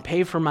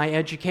pay for my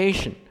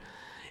education.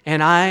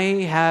 And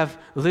I have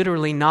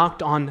literally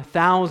knocked on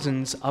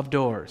thousands of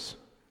doors.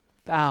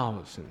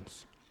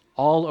 Thousands.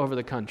 All over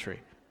the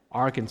country.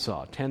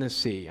 Arkansas,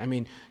 Tennessee,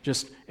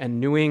 and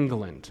New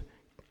England,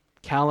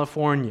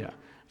 California,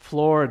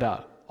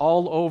 Florida,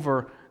 all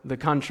over the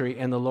country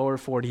and the lower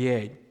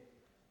 48.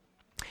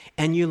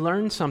 And you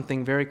learn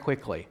something very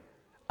quickly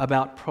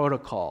about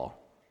protocol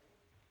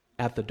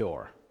at the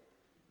door.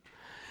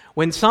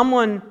 When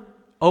someone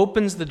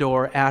opens the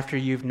door after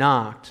you've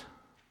knocked,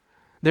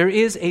 there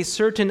is a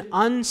certain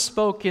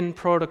unspoken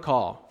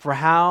protocol for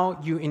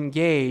how you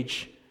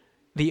engage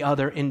the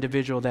other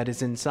individual that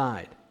is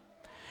inside.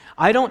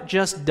 I don't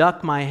just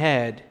duck my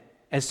head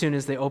as soon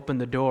as they open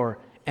the door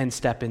and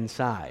step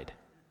inside.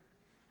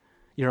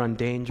 You're on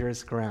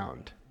dangerous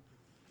ground,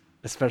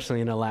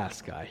 especially in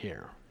Alaska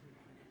here,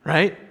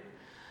 right?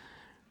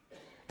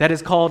 That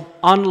is called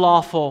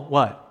unlawful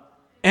what?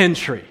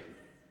 Entry.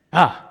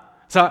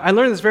 So I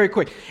learned this very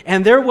quick.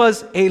 And there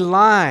was a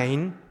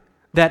line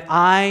that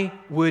I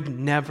would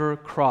never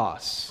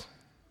cross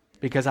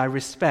because I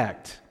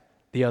respect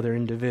the other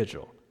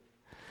individual.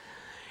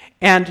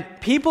 And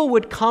people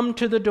would come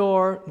to the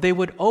door, they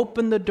would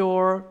open the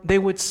door, they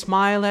would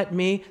smile at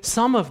me.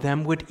 Some of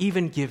them would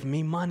even give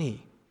me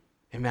money.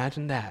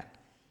 Imagine that.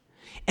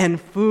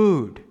 And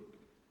food.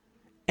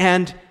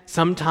 And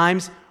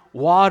sometimes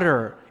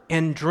water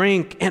and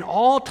drink and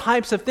all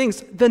types of things.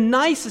 The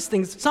nicest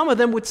things. Some of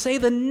them would say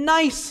the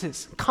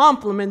nicest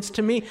compliments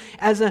to me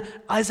as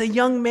a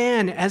young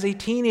man, as a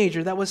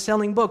teenager that was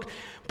selling books.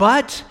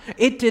 But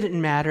it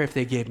didn't matter if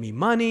they gave me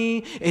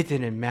money. It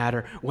didn't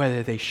matter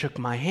whether they shook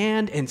my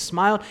hand and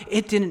smiled.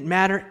 It didn't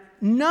matter.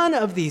 None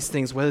of these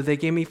things, whether they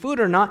gave me food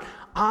or not,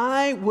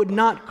 I would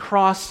not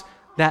cross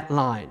that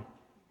line.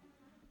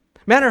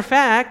 Matter of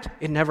fact,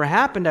 it never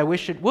happened. I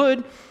wish it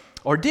would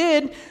or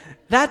did.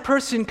 That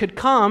person could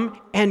come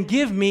and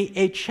give me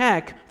a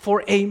check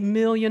for $1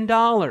 million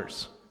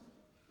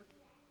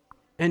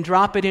and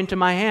drop it into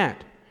my hand.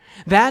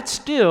 That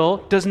still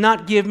does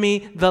not give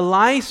me the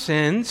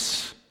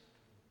license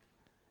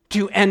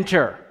to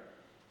enter.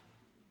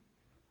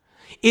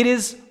 It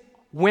is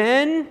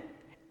when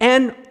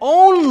and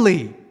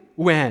only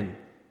when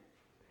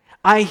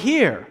I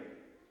hear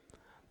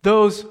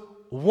those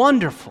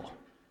wonderful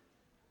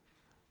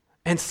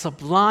and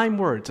sublime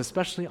words,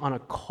 especially on a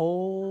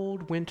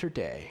cold winter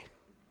day,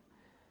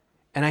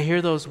 and I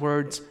hear those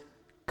words,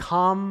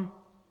 come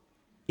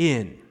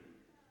in.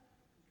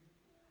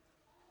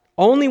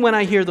 Only when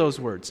I hear those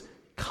words,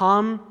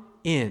 come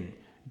in,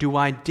 do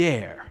I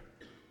dare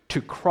to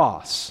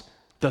cross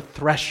the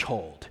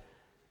threshold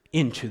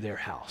into their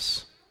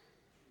house.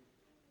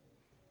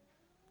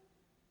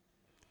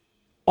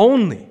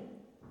 Only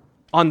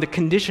on the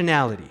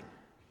conditionality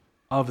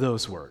of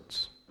those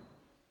words.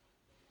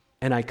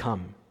 And I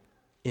come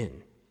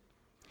in.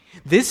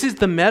 This is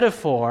the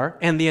metaphor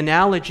and the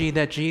analogy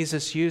that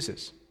Jesus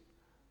uses.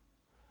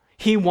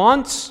 He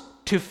wants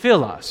to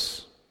fill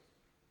us.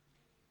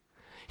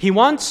 He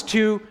wants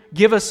to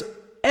give us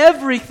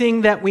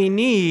everything that we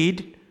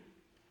need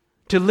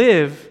to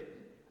live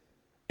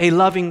a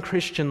loving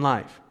Christian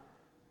life.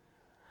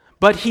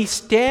 But he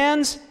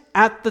stands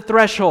at the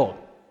threshold.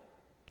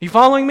 You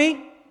following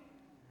me?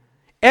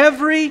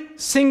 Every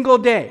single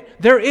day,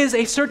 there is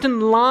a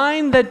certain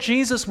line that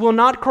Jesus will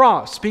not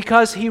cross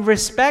because he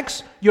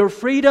respects your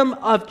freedom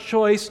of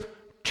choice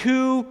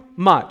too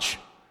much.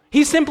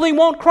 He simply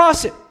won't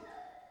cross it.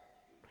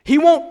 He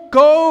won't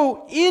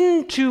go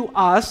into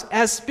us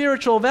as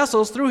spiritual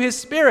vessels through his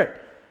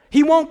Spirit.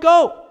 He won't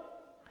go.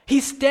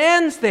 He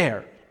stands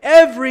there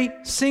every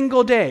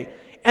single day.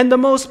 And the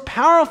most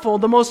powerful,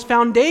 the most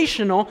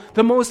foundational,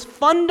 the most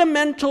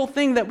fundamental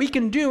thing that we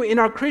can do in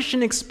our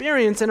Christian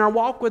experience, in our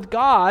walk with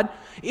God,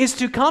 is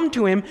to come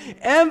to him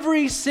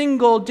every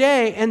single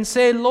day and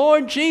say,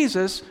 Lord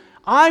Jesus,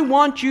 I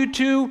want you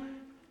to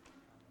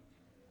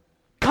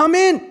come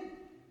in.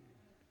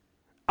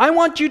 I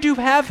want you to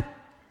have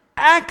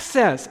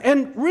access.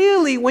 And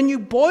really, when you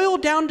boil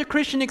down to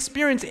Christian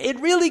experience, it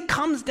really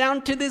comes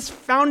down to this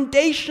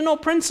foundational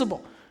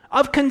principle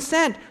of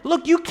consent.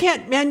 Look, you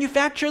can't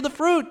manufacture the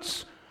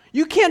fruits.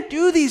 You can't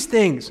do these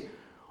things.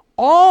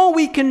 All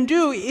we can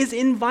do is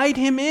invite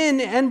him in,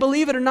 and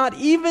believe it or not,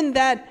 even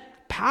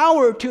that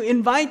power to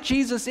invite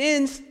Jesus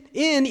in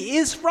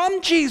is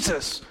from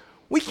Jesus.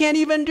 We can't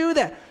even do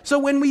that. So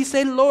when we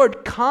say,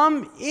 Lord,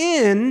 come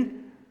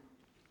in,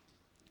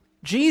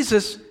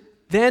 Jesus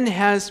then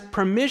has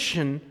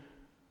permission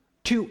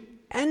to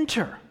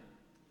enter.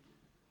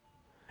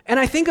 And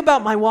I think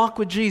about my walk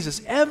with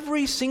Jesus.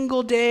 Every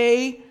single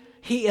day,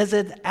 he is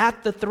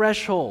at the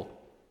threshold.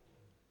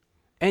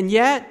 And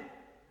yet,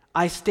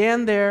 I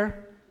stand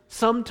there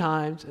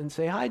sometimes and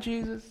say, hi,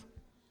 Jesus.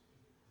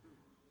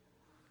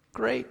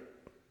 Great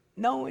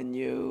knowing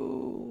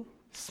you.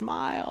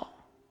 Smile.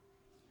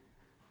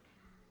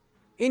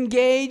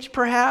 Engage,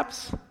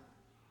 perhaps.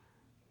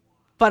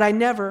 But I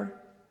never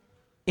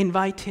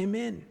invite him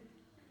in.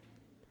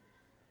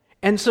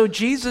 And so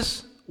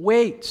Jesus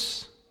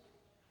waits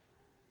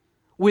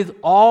with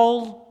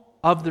all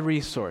of the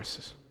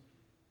resources,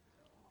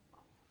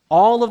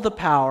 all of the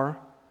power,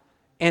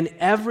 and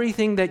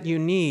everything that you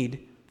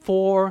need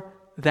for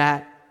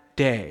that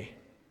day.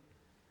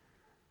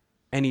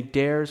 And he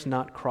dares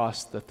not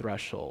cross the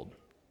threshold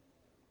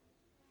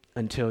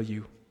until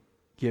you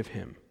give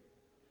him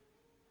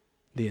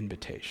the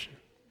invitation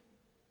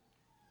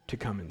to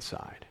come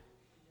inside.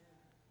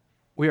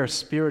 We are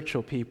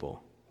spiritual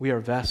people. We are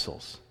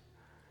vessels.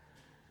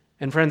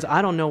 And friends,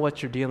 I don't know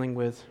what you're dealing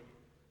with.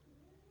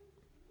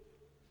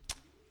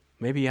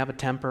 Maybe you have a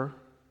temper.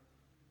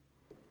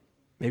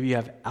 Maybe you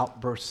have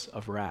outbursts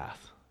of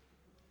wrath.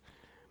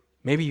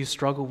 Maybe you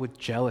struggle with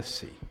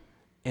jealousy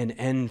and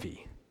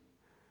envy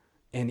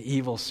and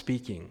evil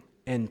speaking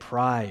and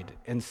pride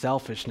and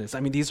selfishness. I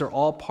mean, these are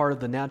all part of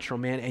the natural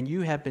man, and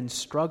you have been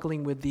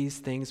struggling with these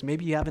things.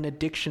 Maybe you have an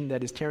addiction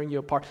that is tearing you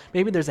apart.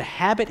 Maybe there's a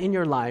habit in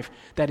your life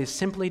that is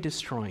simply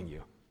destroying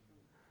you.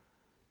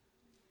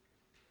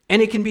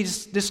 And it can be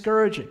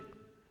discouraging.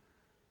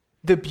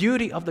 The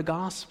beauty of the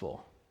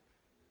gospel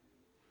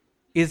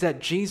is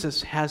that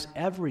Jesus has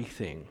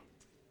everything.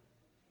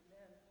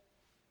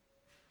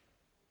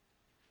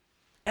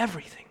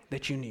 Everything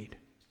that you need.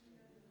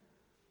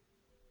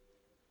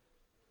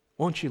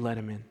 Won't you let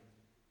him in?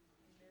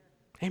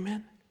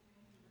 Amen?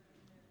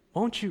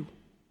 Won't you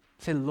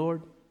say,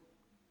 Lord,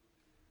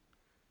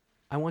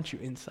 I want you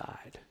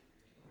inside.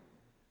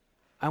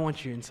 I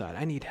want you inside.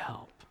 I need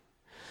help.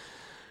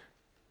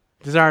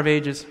 Desire of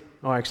Ages.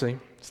 Oh, actually,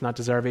 it's not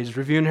Desire of Ages.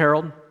 Review and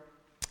Herald.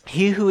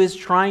 He who is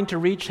trying to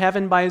reach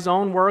heaven by his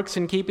own works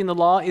in keeping the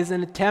law is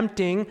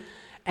attempting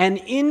an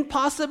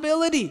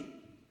impossibility.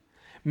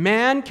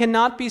 Man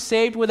cannot be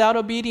saved without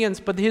obedience,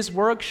 but his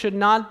work should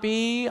not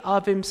be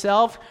of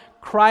himself.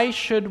 Christ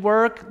should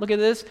work, look at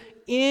this,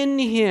 in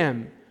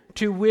him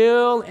to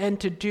will and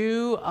to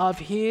do of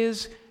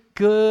his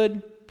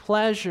good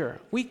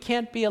pleasure. We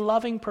can't be a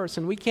loving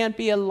person. We can't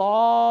be a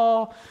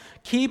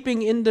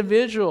law-keeping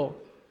individual.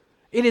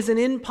 It is an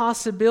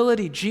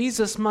impossibility.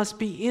 Jesus must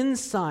be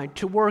inside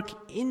to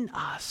work in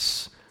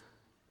us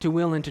to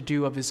will and to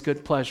do of his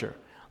good pleasure.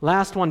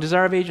 Last one,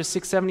 Desire of Ages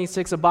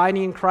 676,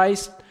 abiding in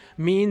Christ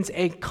means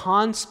a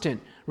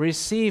constant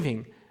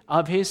receiving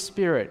of his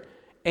Spirit,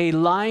 a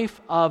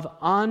life of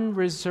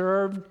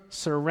unreserved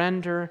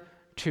surrender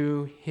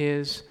to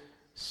his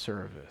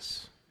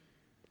service.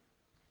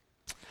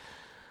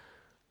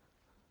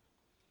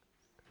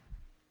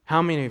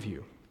 How many of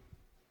you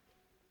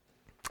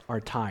are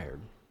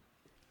tired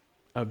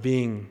of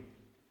being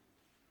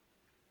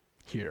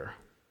here.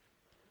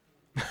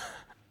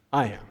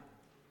 I am.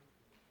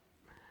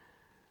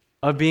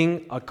 Of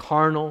being a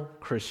carnal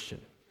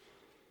Christian.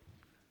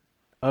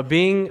 Of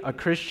being a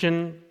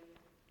Christian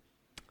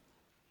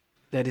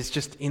that is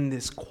just in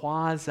this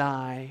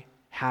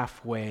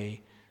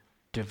quasi-halfway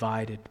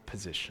divided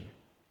position.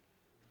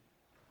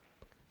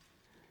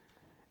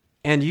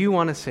 And you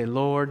want to say,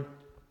 Lord,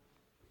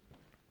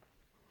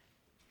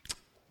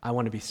 I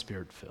want to be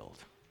Spirit-filled.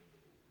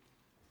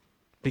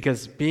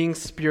 Because being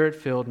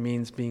Spirit-filled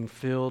means being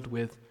filled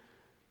with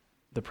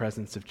the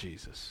presence of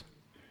Jesus.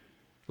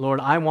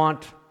 Lord, I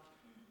want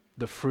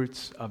the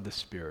fruits of the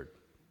Spirit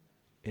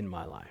in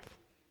my life.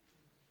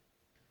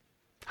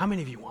 How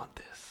many of you want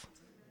this?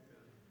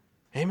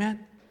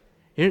 Amen?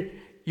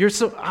 You're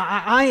so.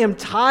 I am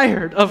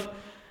tired of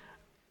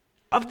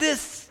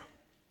this,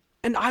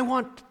 and I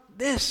want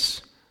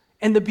this.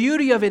 And the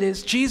beauty of it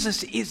is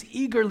Jesus is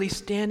eagerly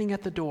standing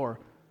at the door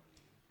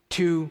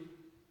to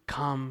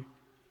come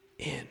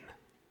in.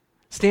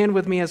 Stand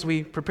with me as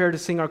we prepare to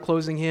sing our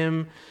closing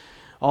hymn,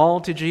 All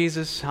to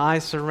Jesus I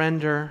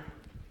Surrender.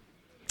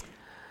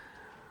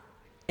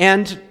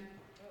 And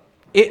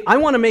I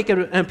want to make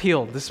an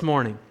appeal this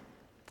morning.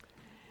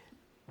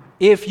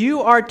 If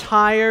you are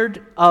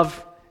tired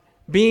of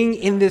being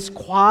in this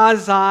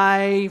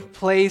quasi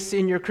place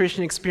in your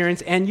Christian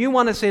experience and you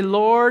want to say,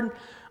 Lord,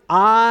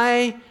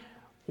 I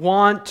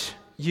want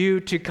you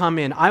to come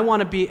in. I want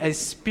to be a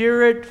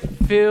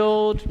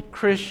Spirit-filled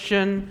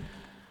Christian.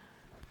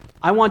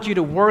 I want you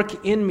to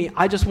work in me.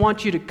 I just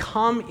want you to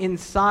come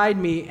inside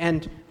me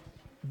and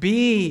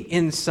be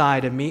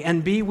inside of me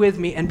and be with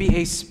me and be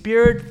a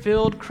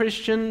Spirit-filled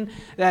Christian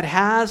that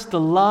has the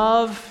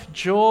love,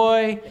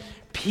 joy,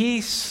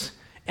 peace,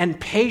 and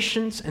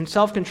patience and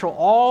self-control,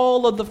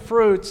 all of the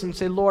fruits, and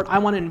say, Lord, I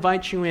want to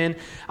invite you in.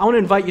 I want to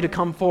invite you to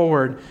come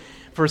forward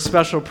for a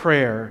special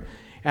prayer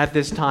at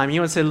this time.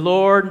 You want to say,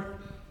 Lord,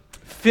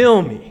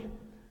 fill me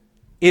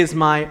is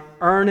my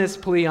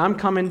earnest plea. I'm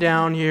coming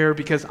down here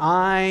because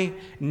I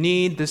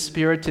need the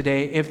Spirit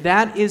today. If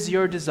that is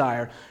your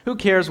desire, who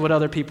cares what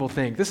other people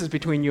think? This is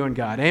between you and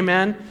God.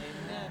 Amen? Amen.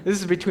 This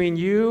is between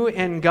you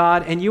and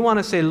God, and you want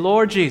to say,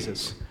 Lord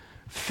Jesus,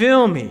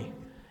 fill me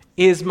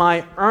is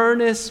my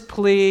earnest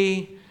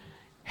plea.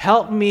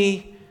 Help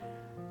me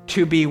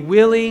to be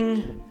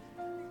willing,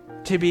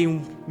 to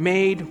be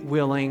made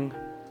willing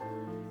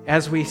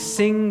as we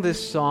sing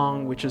this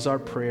song, which is our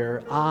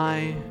prayer,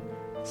 I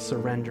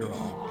surrender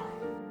all.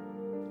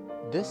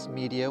 This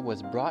media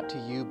was brought to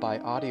you by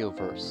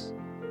Audioverse,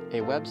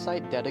 a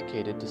website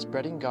dedicated to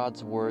spreading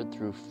God's Word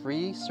through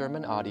free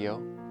sermon audio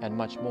and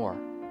much more.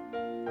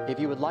 If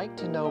you would like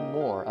to know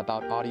more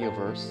about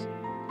Audioverse,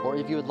 or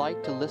if you would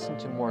like to listen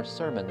to more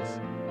sermons,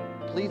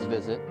 please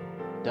visit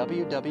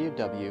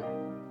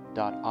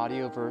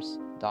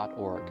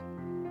www.audioverse.org.